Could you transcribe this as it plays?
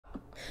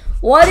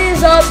What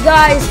is up,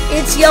 guys?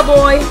 It's your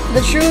boy, the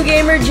True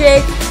Gamer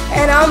Jake,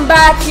 and I'm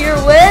back here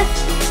with...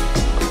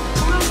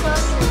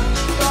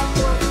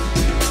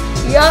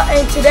 Yeah,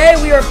 and today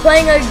we are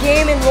playing a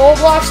game in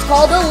Roblox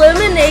called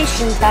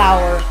Elimination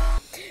Tower.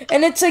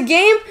 And it's a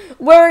game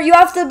where you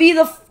have to be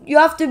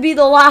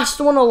the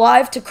last one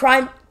alive to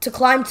climb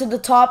to the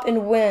top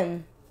and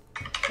win.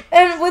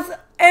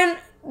 And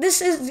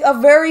this is a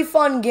very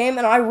fun game,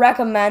 and I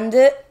recommend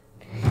it.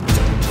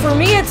 For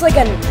me, it's like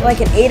an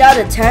 8 out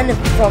of 10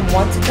 from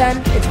 1 to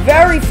 10. It's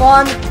very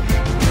fun.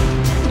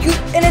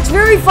 And it's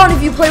very fun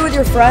if you play with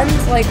your friends,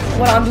 like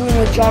what I'm doing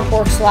with John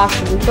Pork /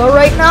 Luca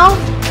right now.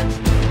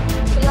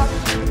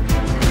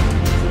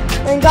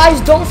 And guys,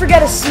 don't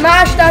forget to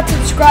smash that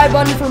subscribe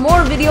button for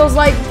more videos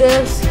like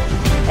this.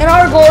 And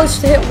our goal is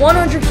to hit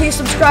 100K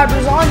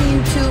subscribers on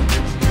YouTube.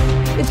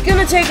 It's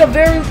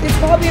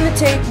probably gonna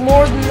take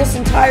more than this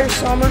entire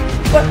summer.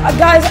 But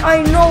guys,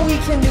 I know we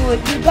can do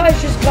it. You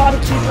guys just gotta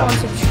keep on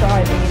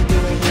subscribing and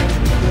doing it.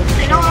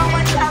 I know how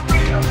much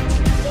effort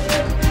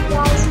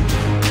guys.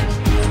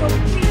 So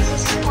please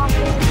just stop it.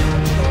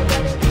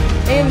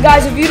 And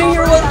guys, if you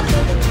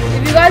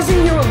guys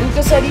didn't hear what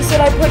Luca said, he said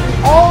I put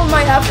all of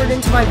my effort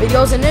into my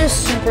videos, and it is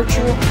super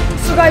true.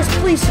 So guys,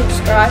 please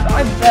subscribe.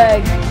 I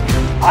beg.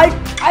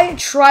 I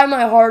try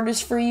my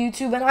hardest for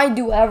YouTube, and I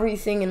do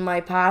everything in my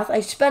path.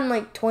 I spend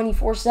like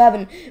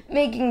 24/7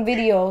 making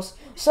videos.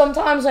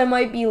 Sometimes I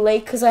might be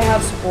late because I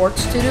have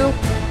sports to do.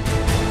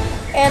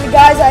 And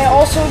guys, I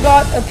also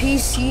got a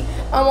PC.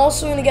 I'm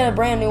also going to get a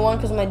brand new one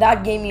because my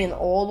dad gave me an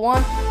old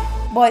one.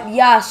 But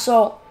yeah,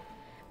 so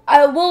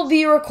I will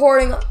be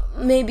recording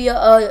maybe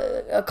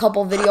a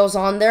couple videos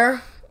on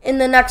there in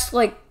the next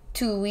like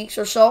 2 weeks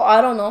or so. I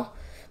don't know.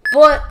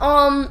 But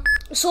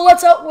so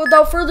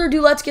without further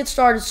ado, let's get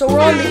started. So we're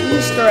on the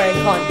Easter egg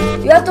hunt.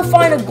 You have to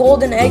find a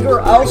golden egg,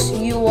 or else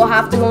you will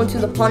have to go into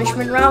the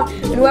punishment round.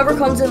 And whoever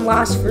comes in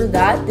last for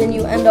that, then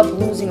you end up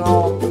losing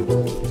all.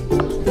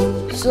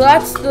 So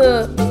that's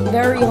the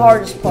very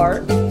hardest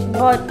part.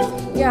 But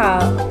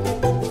yeah,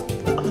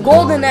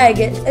 golden egg.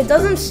 It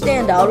doesn't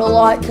stand out a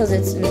lot because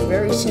it's in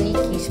very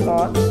sneaky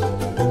spots.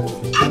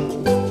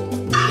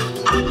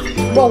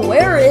 Bro,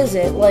 where is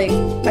it? Like,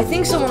 I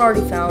think someone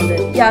already found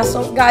it. Yeah,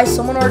 so guys,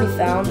 someone already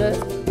found it.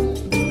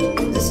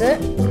 Is this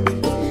it?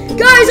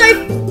 Guys, I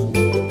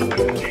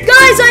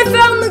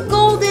found the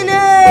golden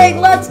egg.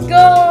 Let's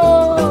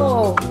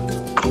go.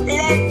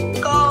 Let's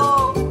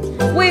go.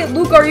 Wait,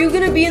 Luke, are you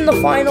gonna be in the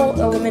final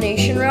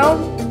elimination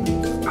round?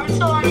 I'm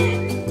still on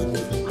it.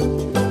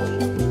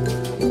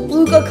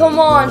 Luca, come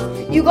on.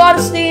 You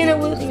gotta stay in it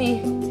with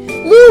me.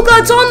 Luca,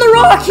 it's on the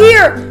rock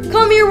here.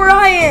 Come here where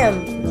I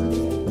am.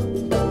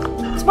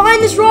 It's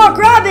behind this rock.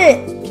 Grab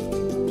it.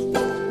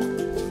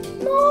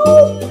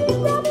 No,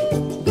 grab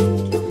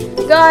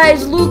it.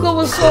 Guys, Luca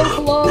was so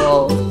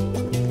close.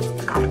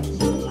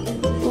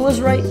 It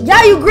was right.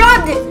 Yeah, you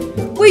grabbed it.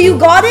 Wait, you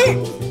got it?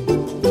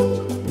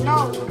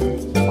 No.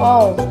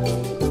 Oh,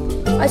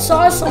 I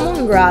saw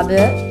someone grab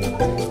it.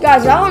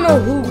 Guys, I don't know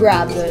who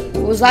grabbed it.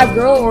 Was that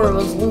girl or it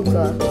was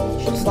Luca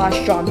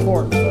 / John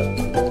Pork?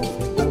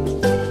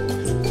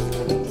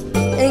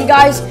 And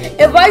guys,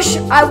 if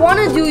I want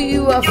to do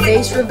you a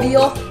face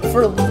reveal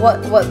for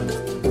what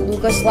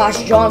Luca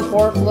 / John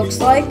Pork looks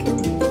like.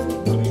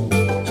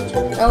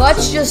 Now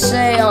let's just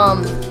say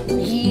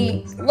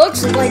he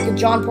looks like a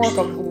John Pork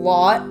a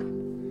lot.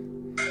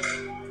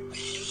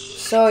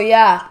 So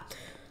yeah.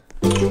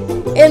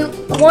 In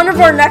one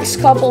of our next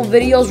couple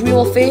videos, we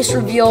will face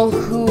reveal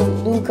who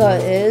Luca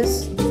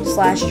is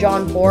 /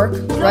 John Pork,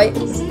 right?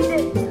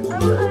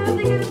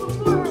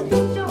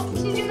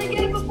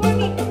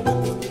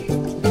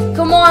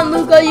 Come on,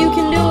 Luca, you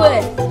can do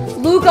it.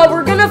 Luca,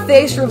 we're gonna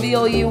face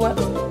reveal you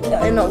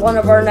in one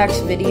of our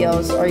next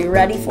videos. Are you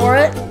ready for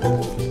it?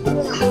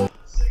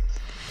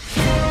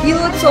 He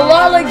looks a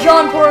lot like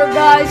John Pork,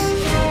 guys.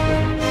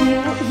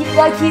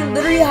 He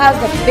literally has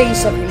the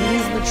face of him.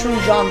 He's the true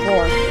John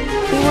Pork.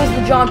 He was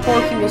the John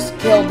Pork who was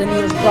killed and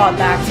he was brought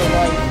back to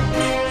life.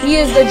 He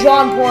is the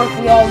John Pork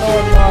we all know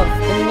and love.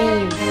 The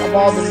meme of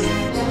all the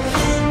memes.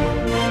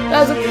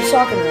 Guys, look who's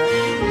talking about.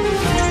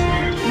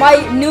 My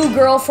new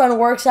girlfriend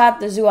works at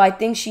the zoo. I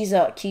think she's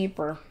a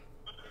keeper.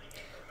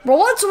 Bro,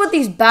 what's with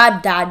these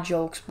bad dad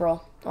jokes,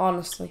 bro?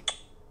 Honestly.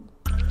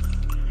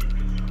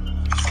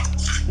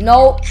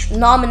 No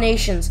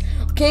nominations.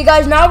 Okay,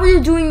 guys, now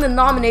we're doing the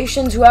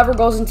nominations. Whoever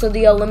goes into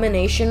the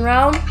elimination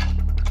round.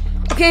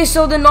 Okay,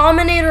 so the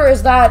nominator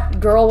is that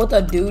girl with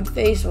a dude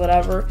face,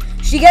 whatever.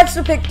 She gets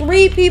to pick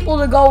 3 people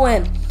to go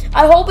in.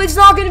 I hope it's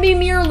not going to be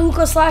me or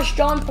Luca /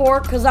 John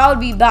Pork, because that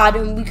would be bad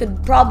and we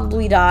could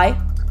probably die.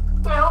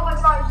 I hope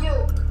it's not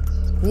you.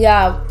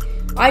 Yeah,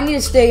 I need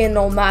to stay in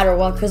no matter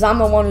what, because I'm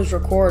the one who's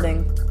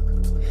recording.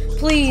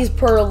 Please,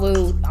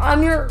 Perlu.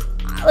 I'm your,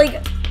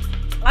 like,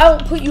 I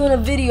won't put you in a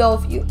video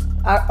if you,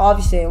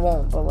 obviously I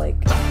won't, but like,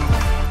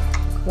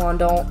 come on,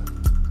 don't.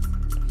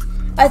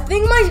 I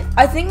think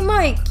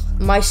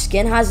my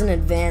skin has an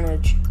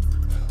advantage.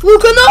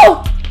 Luca,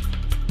 no!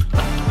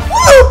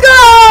 Luca,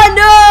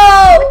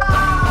 no!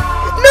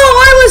 No,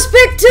 I was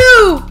picked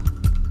too!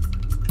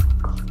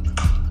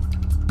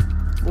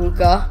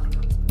 Luca.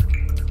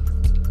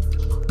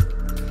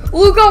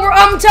 Luca,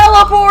 I'm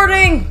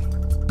teleporting.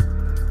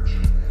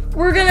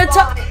 We're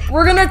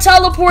gonna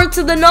teleport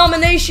to the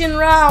nomination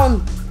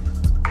round.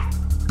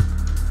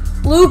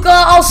 Luca,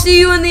 I'll see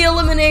you in the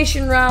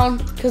elimination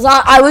round. Cause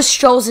I was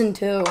chosen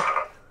too.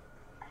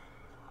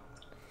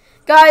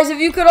 Guys, if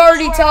you could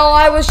already tell,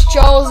 I was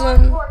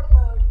chosen.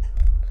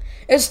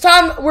 It's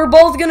time. We're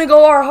both gonna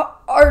go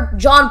our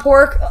John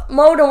Pork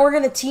mode, and we're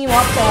gonna team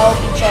up to help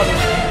each other.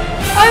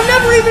 I've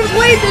never even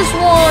played this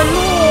one.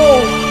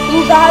 No,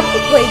 Luca, have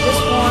you played this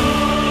one?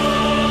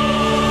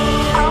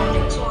 I don't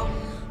think so.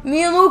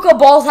 Me and Luca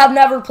both have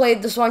never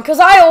played this one, cause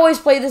I always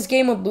play this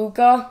game with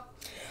Luca.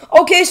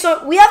 Okay,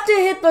 so we have to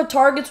hit the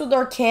targets with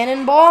our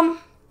cannon bomb.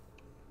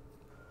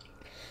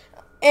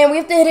 And we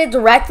have to hit it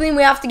directly, and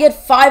we have to get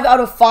 5 out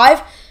of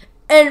 5.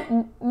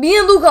 And me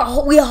and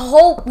Luca, we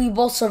hope we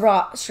both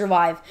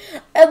survive.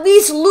 At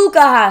least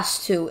Luca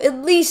has to.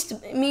 At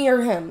least me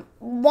or him.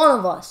 One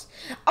of us.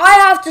 I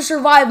have to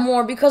survive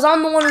more because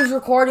I'm the one who's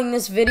recording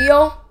this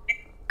video.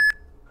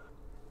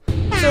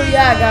 So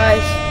yeah,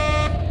 guys.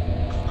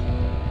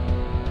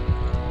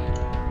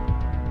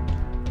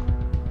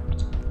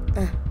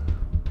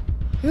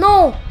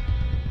 No.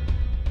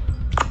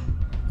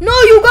 No,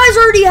 you guys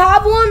already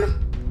have one?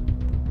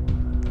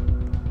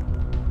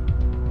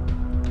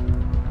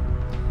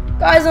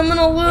 Guys, I'm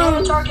gonna lose. I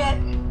have a target.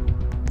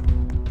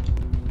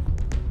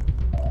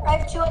 I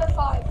have 2 out of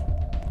 5.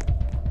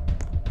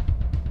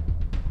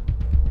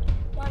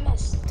 No, I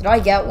missed. Did I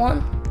get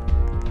one?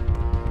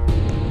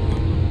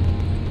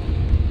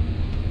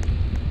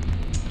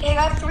 Okay,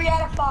 I got 3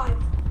 out of 5.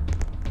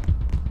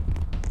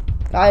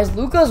 Guys,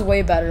 Luca's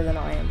way better than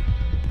I am.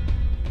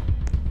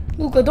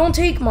 Luca, don't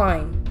take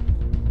mine.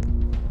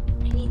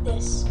 I need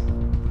this.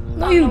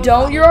 No, you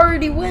don't. You're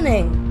already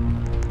winning.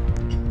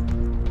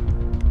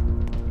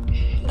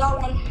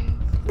 Got one.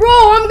 Bro,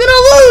 I'm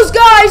gonna lose,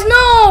 guys.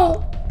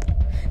 No.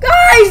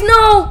 Guys,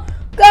 no.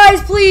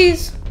 Guys,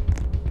 please.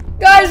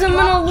 Guys, I'm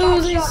gonna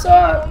lose. I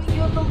suck.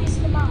 You have the least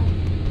amount.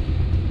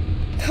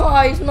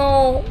 Guys,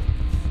 no.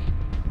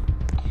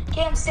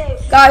 Okay, I'm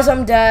safe. Guys,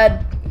 I'm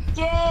dead.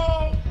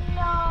 Yay!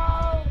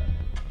 No!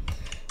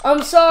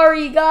 I'm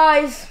sorry,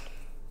 guys.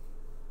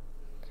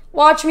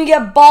 Watch me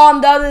get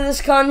bombed out of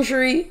this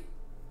country.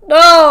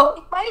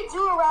 No. What do you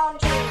do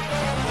around here?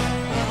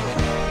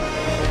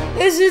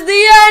 This is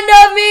the end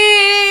of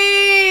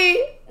me.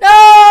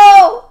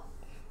 No.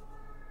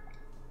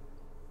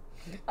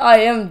 I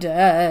am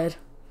dead.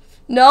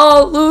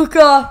 No,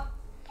 Luca.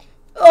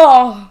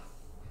 Oh.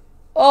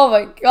 Oh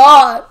my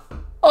God.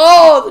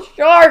 Oh, the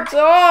sharks.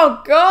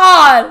 Oh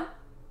God.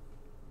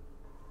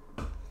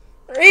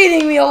 They're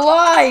eating me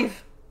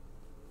alive.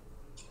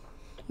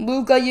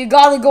 Luca, you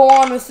gotta go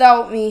on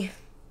without me.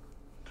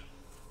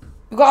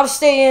 You gotta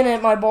stay in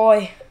it, my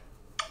boy.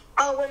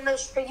 I'll win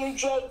this for you,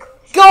 Jake.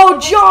 Go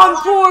John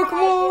Pork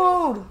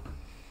mode!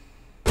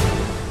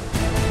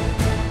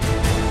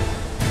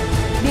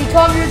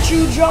 Become your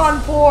true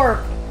John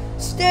Pork.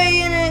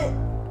 Stay in it.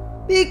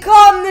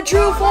 Become the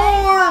true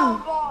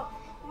form.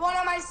 One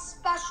of my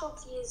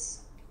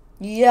specialties.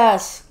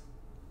 Yes.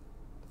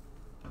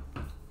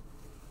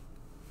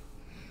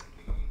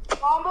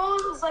 Combo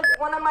is like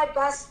one of my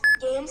best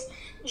games.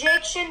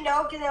 Jake should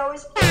know because I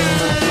always play.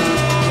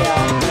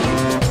 Yeah.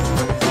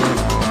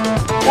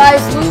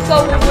 Guys,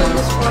 Luca will win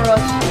this for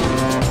us.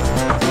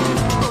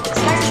 This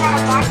guy's trying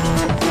to back me.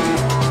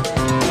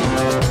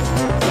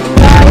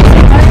 Guys,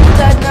 I'm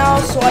dead now,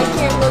 so I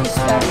can't really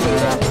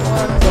spectate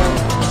anyone.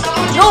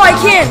 No, I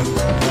can't.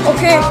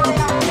 Okay.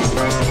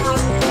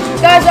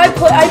 Guys, I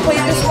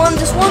played this one.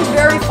 This one's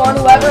very fun.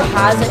 Whoever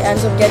has it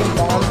ends up getting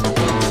bombed.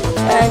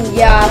 And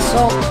yeah,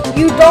 so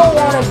you don't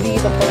want to be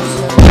the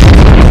person.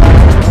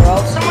 Or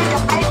else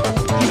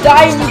you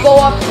die and you go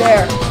up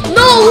there.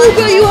 No,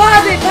 Luca, you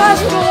have it. Pass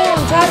it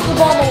along. Pass the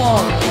bomb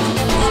along.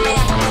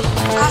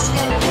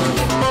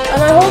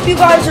 And I hope you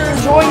guys are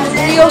enjoying the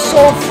video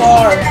so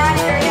far.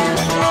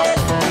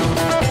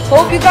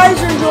 Hope you guys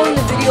are enjoying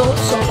the video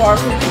so far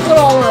because we put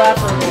all our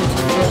effort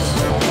into this.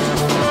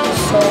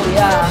 So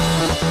yeah,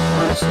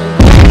 honestly.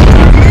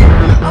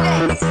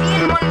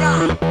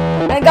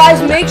 And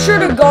guys, make sure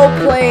to go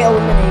play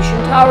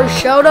Elimination Tower.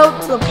 Shout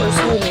out to the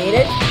person who made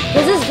it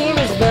because this game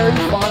is very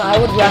fun. I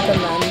would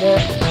recommend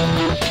it.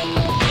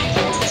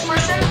 This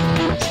person,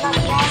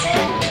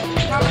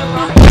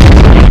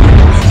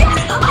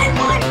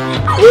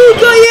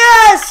 Luca,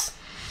 yes!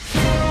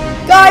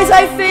 Guys,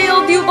 I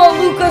failed you, but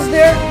Luca's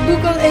there.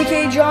 Luca,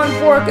 aka John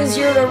Pork, is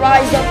here to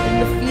rise up and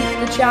defeat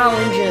the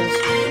challenges.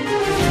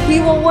 He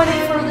will win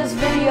it for this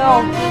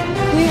video.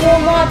 He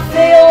will not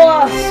fail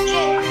us.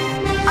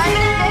 I'm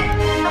gonna pick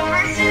the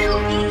person who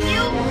beat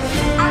you.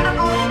 I'm gonna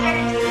go get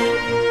it.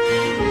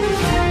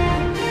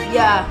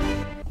 Yeah,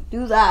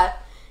 do that.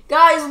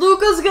 Guys,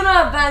 Luca's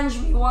gonna avenge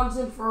me once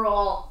and for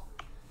all.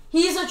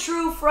 He's a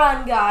true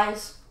friend,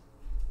 guys.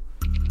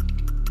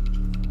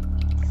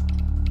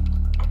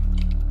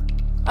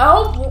 I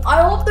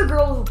hope the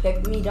girl who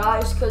picked me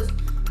dies, because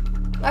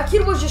that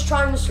kid was just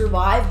trying to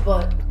survive,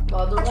 but the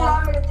other That's what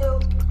I'm one. gonna do.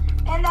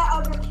 And that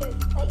other kid,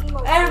 that emo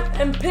kid.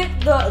 And pick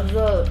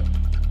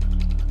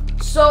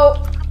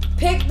so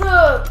pick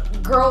the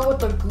girl with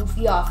the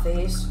goofy off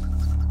face.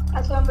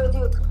 That's what I'm gonna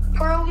do.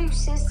 Pearly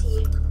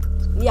Sissy.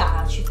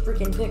 Yeah, she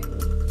freaking picked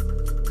me.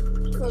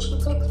 Yeah, she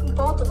picked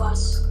both of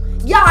us.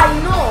 Yeah, I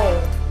know.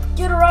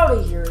 Get her out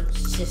of here,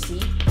 sissy.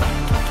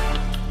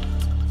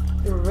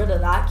 Get rid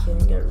of that kid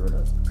and get rid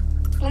of.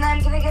 And I'm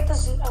gonna get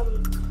this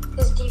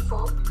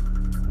default.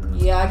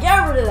 Yeah,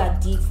 get rid of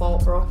that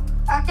default, bro.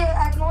 Okay,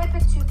 I can only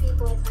pick 2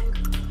 people, I think.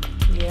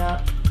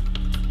 Yeah.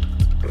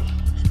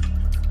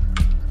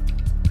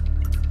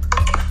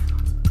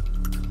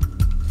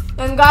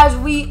 And guys,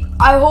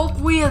 I hope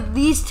we at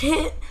least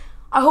hit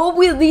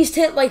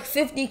like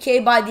 50K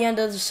by the end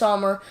of the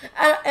summer.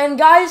 And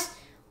guys,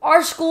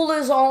 our school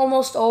is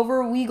almost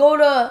over. We go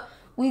to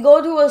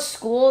a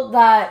school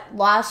that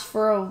lasts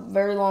for a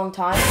very long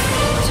time.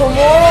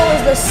 Tomorrow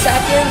is the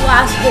second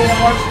last day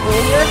of our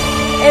school year.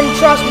 And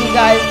trust me,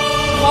 guys,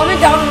 comment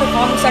down in the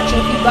comment section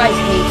if you guys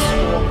hate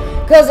school.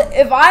 Because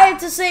if I had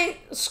to say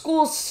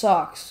school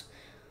sucks,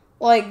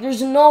 like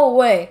there's no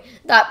way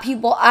that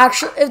people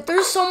actually, if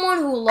there's someone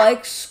who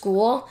likes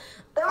school,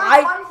 there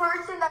was one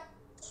person that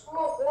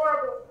school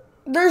horrible.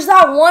 There's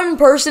that one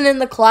person in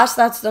the class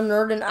that's the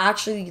nerd and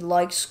actually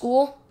likes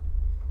school.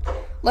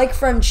 Like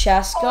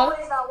Francesca.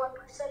 Always that one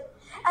person.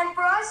 And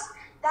for us,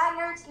 that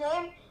nerd's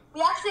name,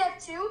 we actually have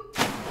 2.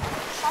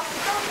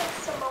 Francesca and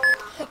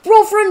Simona.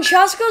 Bro,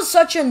 Francesca's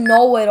such a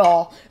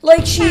know-it-all.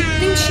 Like, she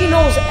thinks she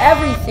knows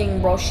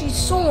everything, bro. She's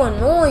so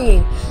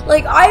annoying.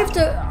 Like, I have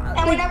to...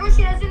 And whenever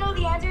she doesn't know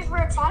the answers for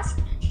a test,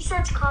 she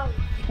starts crying.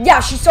 Yeah,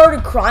 she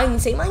started crying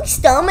and saying, my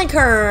stomach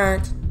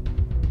hurts.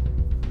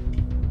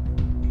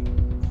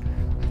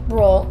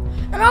 Bro,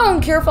 and I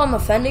don't care if I'm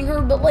offending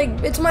her, but like,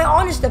 it's my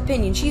honest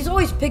opinion. She's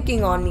always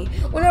picking on me.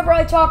 Whenever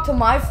I talk to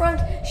my friends,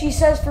 she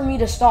says for me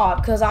to stop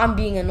because I'm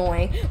being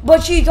annoying.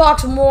 But she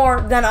talks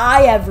more than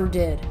I ever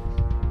did.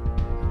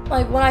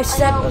 Like, when I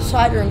sat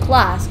beside her in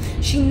class,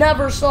 she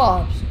never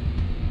sobs.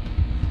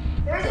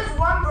 There's this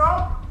one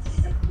girl,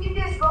 she's the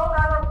creepiest girl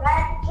I've ever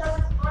met. She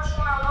doesn't brush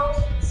on her nose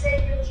and say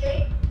good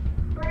shape.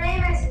 Her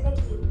name is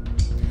Nikki.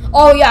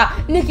 Oh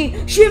yeah,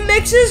 Nikki. She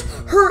mixes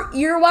her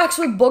earwax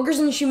with boogers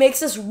and she makes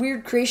this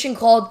weird creation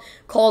called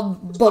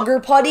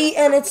booger putty,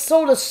 and it's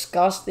so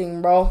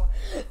disgusting, bro.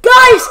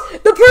 Guys,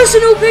 the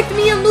person who picked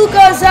me and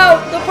Luca is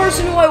out. The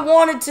person who I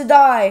wanted to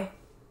die.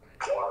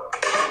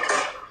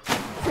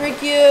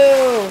 Freak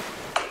you.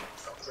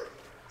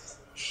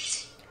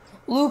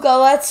 Luca,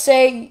 let's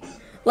say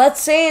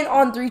it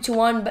on 3, 2,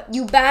 1, but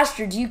you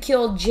bastards, you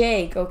killed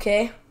Jake,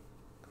 okay?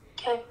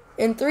 Okay.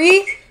 In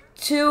 3,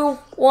 2,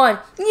 1.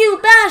 You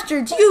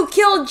bastards, you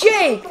killed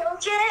Jake.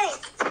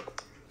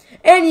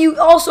 And you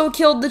also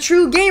killed the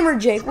True Gamer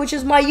Jake, which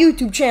is my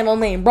YouTube channel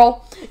name,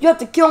 bro. You have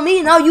to kill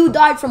me, now you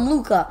died from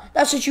Luca.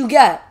 That's what you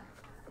get.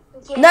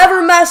 Yeah.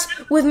 Never mess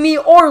with me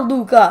or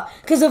Luca.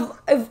 Because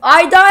if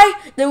I die,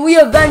 then we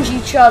avenge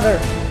each other.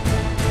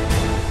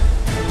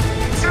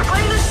 So we're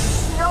playing the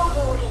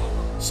snowball game.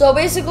 So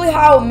basically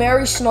how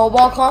Mary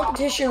Snowball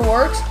competition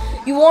works,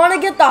 you want to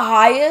get the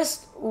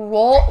highest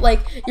roll,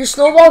 like your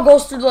snowball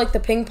goes through like the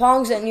ping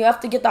pongs and you have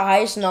to get the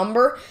highest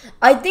number.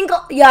 I think,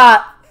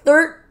 yeah,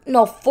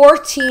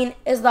 14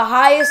 is the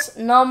highest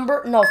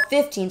number. No,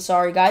 15,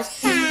 sorry guys.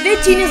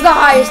 15 is the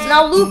highest.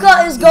 Now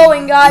Luca is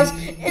going, guys.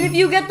 And if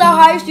you get the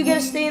highest, you get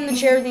to stay in the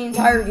chair the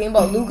entire game,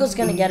 but Luca's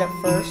gonna get it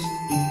first.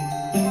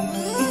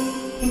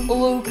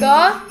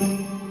 Luca.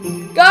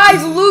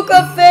 Guys,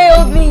 Luca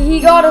failed me. He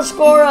got a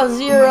score of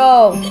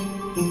 0.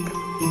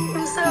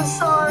 I'm so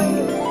sorry.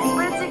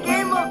 But it's a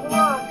game of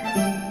luck.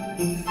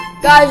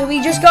 Guys, we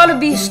just gotta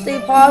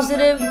stay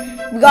positive.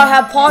 We gotta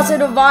have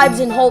positive vibes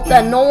and hope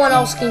that no one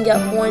else can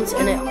get points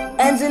and it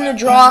ends in a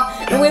draw.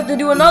 And we have to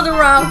do another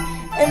round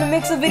and it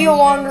makes the video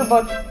longer.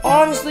 But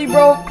honestly,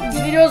 bro, this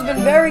video has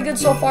been very good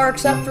so far,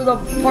 except for the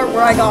part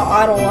where I got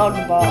idle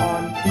Algebra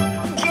on.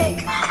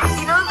 Jake,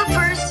 you know the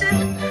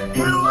person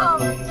who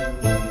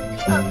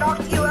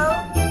knocked you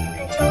out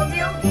and killed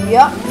you?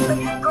 Yep. The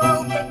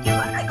girl picked you.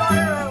 I got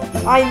her out.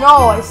 I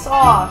know, I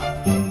saw.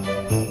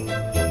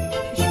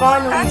 She's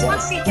finally That's dead.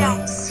 what she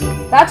gets.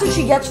 That's what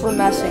she gets for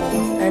messing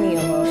with any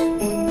of us.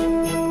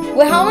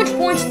 Wait, how much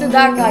points did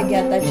that guy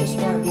get that just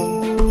won? 1.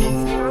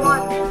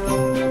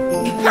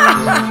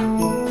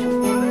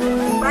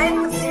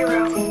 Mine was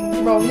 0.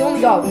 Bro, he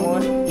only got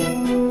 1. To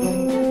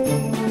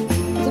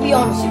be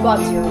honest, you got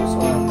 0,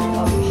 so I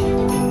probably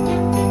should.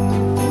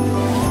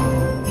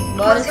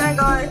 But I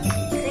got, I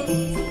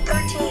think,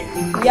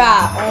 13.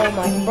 yeah, oh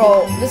my,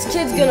 bro, this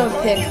kid's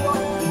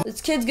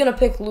gonna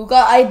pick Luca.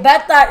 I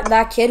bet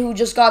that kid who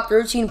just got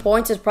 13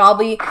 points is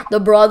probably the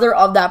brother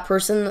of that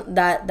person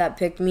that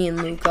picked me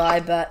and Luca. I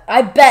bet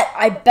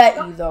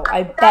you though.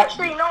 I bet.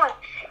 Actually, no,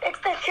 it's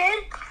the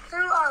kid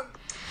who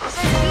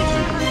said he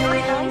was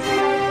really nice.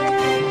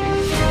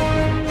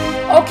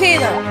 Okay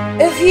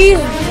then, if he's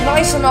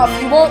nice enough,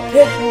 you won't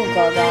pick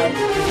Luca, guys.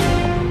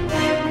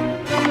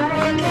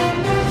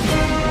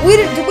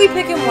 Did we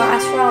pick him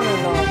last round or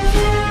not?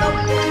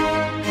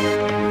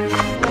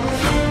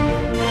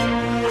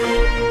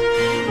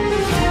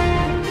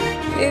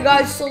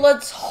 guys, so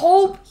let's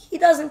hope he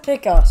doesn't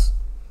pick us.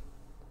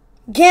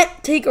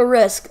 Can't take a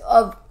risk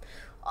of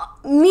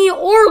me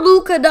or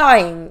Luca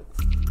dying.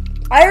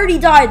 I already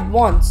died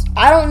once.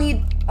 I don't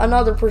need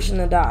another person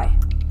to die.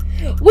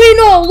 Wait,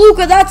 no,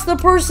 Luca, that's the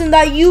person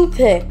that you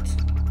picked.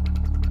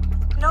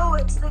 No,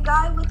 it's the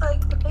guy with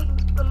like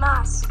the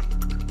mask,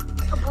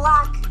 the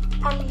black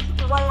and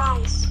the white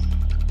eyes.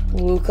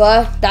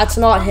 Luca, that's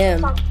not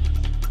him.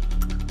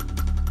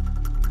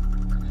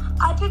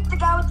 I picked the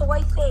guy with the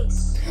white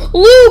face.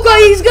 Luca,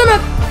 he's gonna...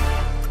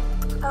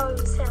 Oh,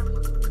 it was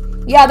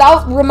him.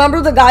 Yeah,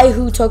 remember the guy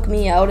who took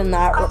me out in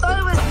that... I thought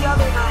it was the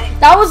other guy.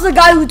 That was the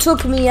guy who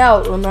took me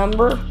out,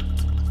 remember?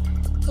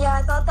 Yeah,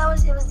 I thought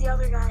it was the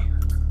other guy.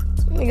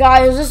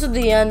 Guys, this is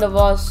the end of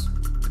us.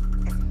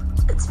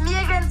 It's me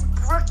against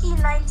Brookie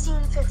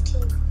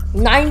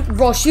 1915.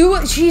 Bro,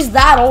 she's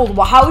that old.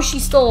 Well, how is she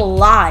still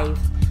alive?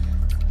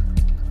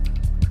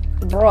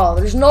 Bro,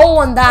 there's no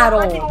one that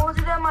I'm old.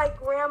 older than my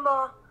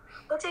grandma.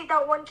 Go take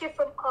that one kid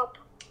from Up.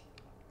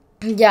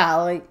 Yeah,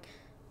 like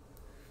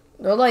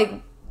they're like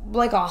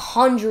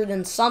 100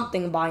 and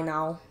something by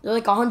now. They're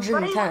like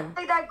 110.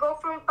 Like that girl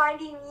from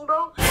Finding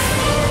Nemo.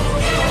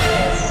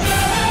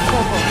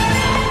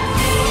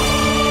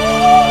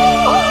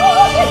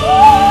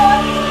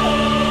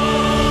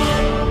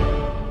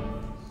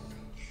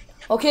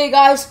 Okay,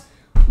 guys,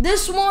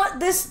 this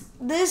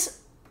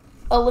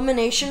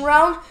elimination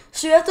round.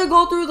 So you have to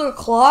go through the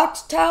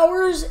clock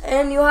towers,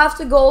 and you have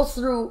to go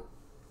through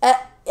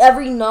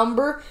every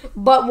number,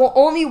 but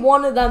only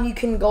one of them you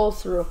can go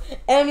through.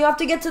 And you have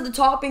to get to the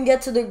top and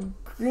get to the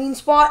green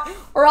spot,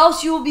 or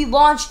else you will be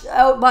launched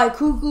out by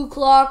cuckoo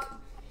clock,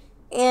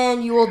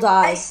 and you will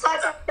die. I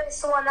suck at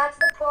this one. That's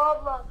the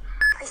problem.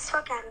 I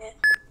suck at it.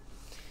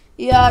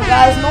 Yeah,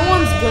 guys, no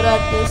one's good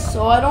at this,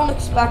 so I don't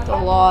expect a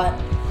lot.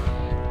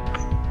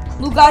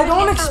 Luke, I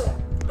don't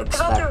expect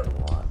a lot.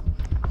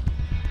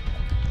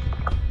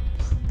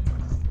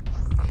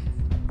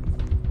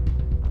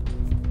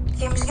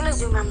 Okay, I'm just gonna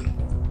zoom in.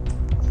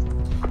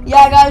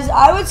 Yeah, guys,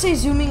 I would say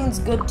zooming is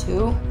good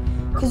too,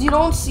 because you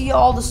don't see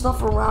all the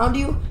stuff around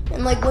you,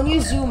 and like when you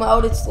zoom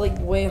out, it's like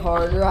way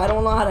harder. I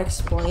don't know how to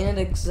explain it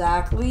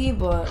exactly,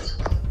 but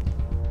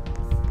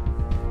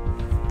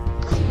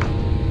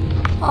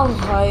I'm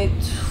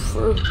hyped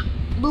for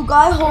Luke.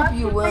 I hope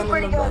you win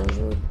in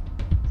Avenger.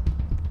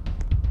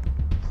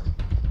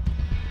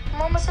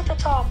 I'm almost at the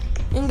top.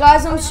 And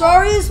guys, I'm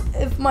sorry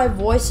if my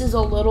voice is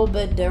a little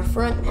bit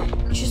different.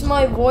 It's just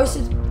my voice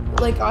is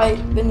like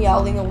I've been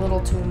yelling a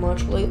little too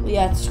much lately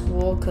at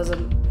school because of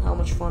how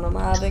much fun I'm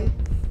having.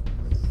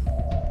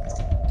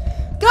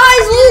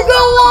 Guys,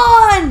 Luca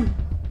won!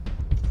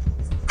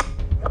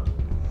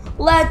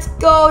 Let's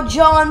go,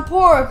 John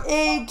Pork,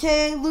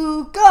 a.k.a.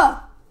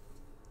 Luca.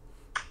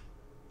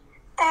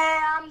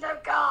 And I'm the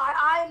guy.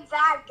 I'm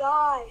that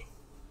guy.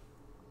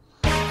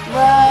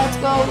 Let's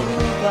go,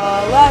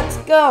 Luca. Let's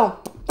go.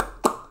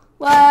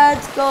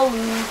 Let's go,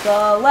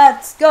 Luca.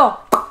 Let's go.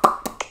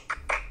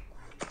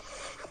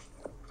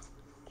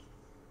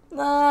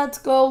 Let's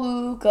go,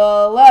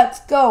 Luca. Let's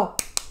go.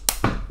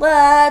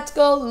 Let's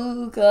go,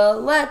 Luca.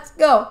 Let's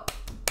go.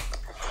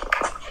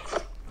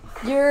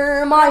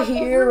 You're my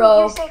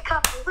hero. You say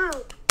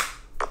Kabloo.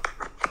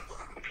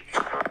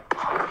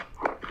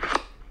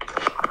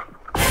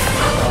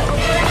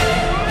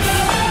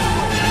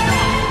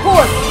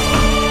 Pork.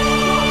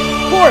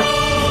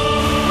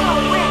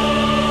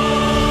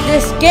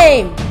 This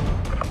game.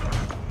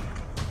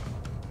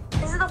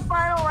 This is the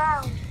final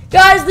round.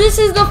 Guys, this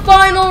is the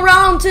final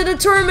round to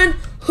determine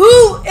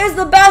who is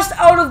the best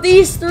out of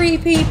these three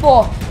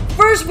people.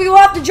 First, we will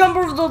have to jump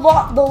over the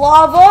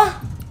lava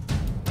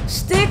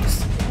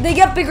sticks. They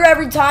get bigger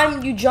every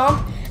time you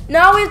jump.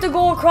 Now we have to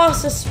go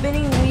across the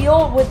spinning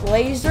wheel with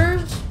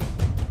lasers.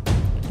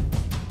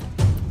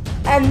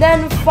 And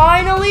then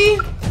finally,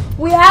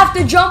 we have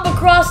to jump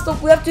across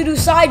we have to do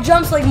side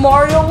jumps like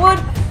Mario would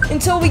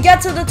until we get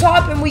to the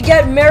top and we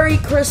get Merry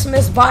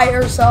Christmas by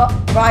her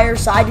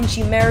side and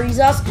she marries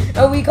us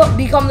and we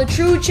become the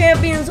true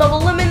champions of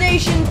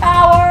Elimination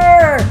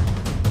Tower.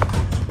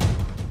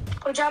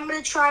 Which I'm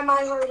gonna try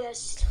my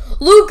hardest.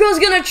 Luca's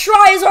gonna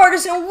try his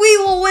hardest and we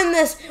will win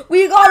this.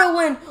 We gotta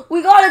win.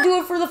 We gotta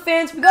do it for the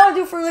fans. We gotta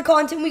do it for the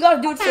content. We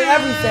gotta do it for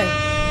everything.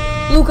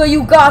 Luca,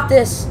 you got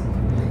this.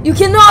 You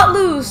cannot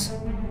lose.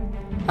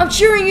 I'm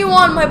cheering you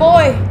on, my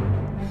boy.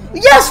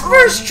 Yes,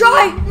 first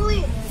try.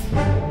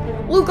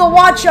 Luca,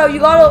 watch out. You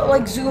gotta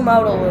like zoom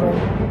out a little.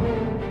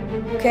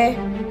 Okay?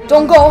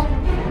 Don't go.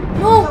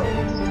 No.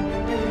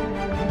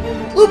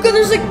 Luca,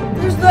 there's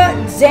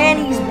that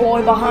Zanny's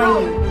boy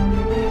behind you.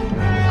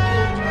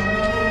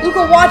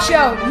 Luca, watch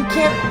out. You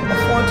can't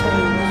afford to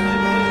lose.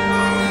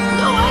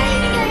 No, I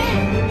ain't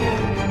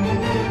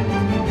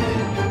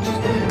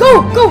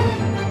Go, go.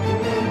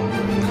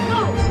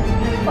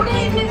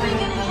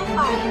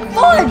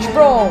 Fudge,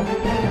 bro.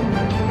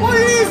 What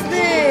is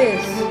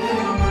this?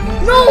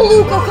 No,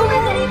 Luca, come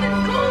on.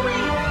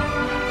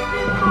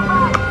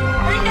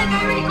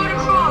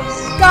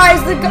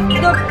 Guys,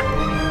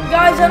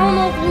 guys, I don't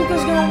know if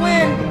Luca's gonna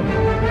win.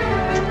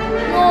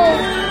 No.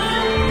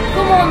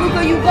 Come on,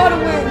 Luca, you gotta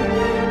win.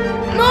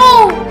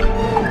 No!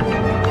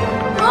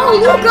 No,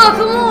 Luca,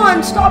 come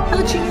on. Stop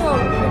glitching out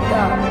like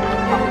that.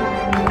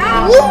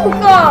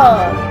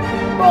 Luca!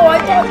 Bro, I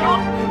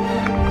thought...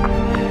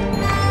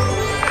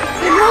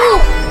 No,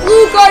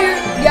 Luca, you're...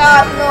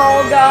 Yeah,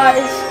 no,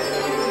 guys.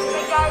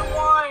 I got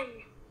one.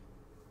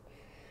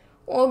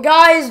 Well,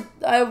 guys,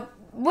 I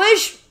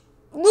wish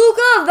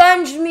Luca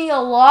avenged me a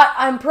lot.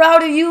 I'm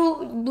proud of you,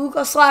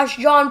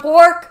 Luca/John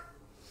Pork.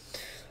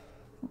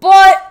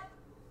 But,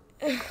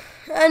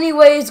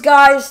 anyways,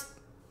 guys,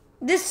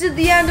 this is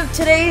the end of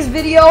today's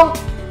video.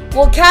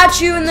 We'll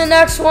catch you in the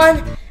next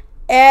one.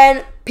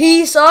 And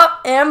peace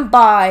up and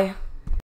bye.